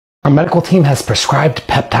Our medical team has prescribed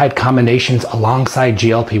peptide combinations alongside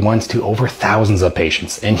GLP-1s to over thousands of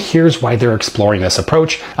patients, and here's why they're exploring this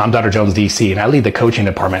approach. I'm Dr. Jones, DC, and I lead the coaching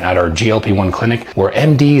department at our GLP-1 clinic, where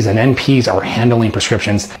MDs and NPs are handling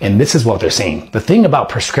prescriptions, and this is what they're seeing. The thing about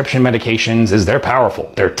prescription medications is they're powerful.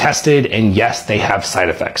 They're tested, and yes, they have side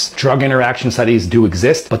effects. Drug interaction studies do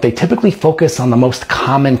exist, but they typically focus on the most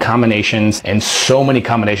common combinations, and so many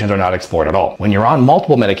combinations are not explored at all. When you're on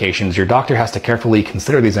multiple medications, your doctor has to carefully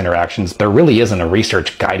consider these interactions. There really isn't a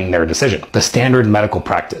research guiding their decision. The standard medical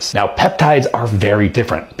practice. Now, peptides are very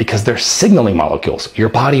different because they're signaling molecules. Your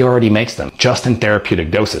body already makes them, just in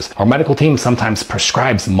therapeutic doses. Our medical team sometimes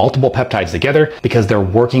prescribes multiple peptides together because they're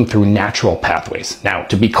working through natural pathways. Now,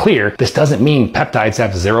 to be clear, this doesn't mean peptides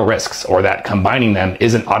have zero risks or that combining them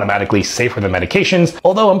isn't automatically safer than medications,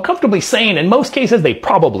 although I'm comfortably saying in most cases they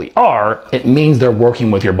probably are. It means they're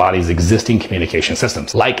working with your body's existing communication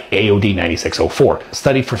systems, like AOD 9604,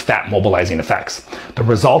 studied for fat mobilizing effects. The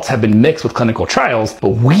results have been mixed with clinical trials, but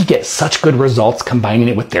we get such good results combining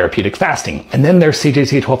it with therapeutic fasting. And then there's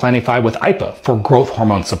CJC 1295 with IPA for growth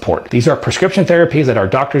hormone support. These are prescription therapies that our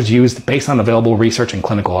doctors use based on available research and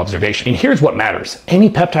clinical observation. And here's what matters. Any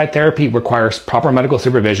peptide therapy requires proper medical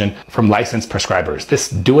supervision from licensed prescribers. This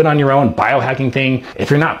do it on your own biohacking thing. If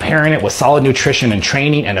you're not pairing it with solid nutrition and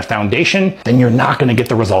training and a foundation, then you're not going to get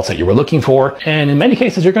the results that you were looking for. And in many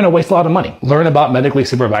cases, you're going to waste a lot of money. Learn about medically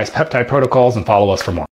supervised peptide protocols and follow us for more.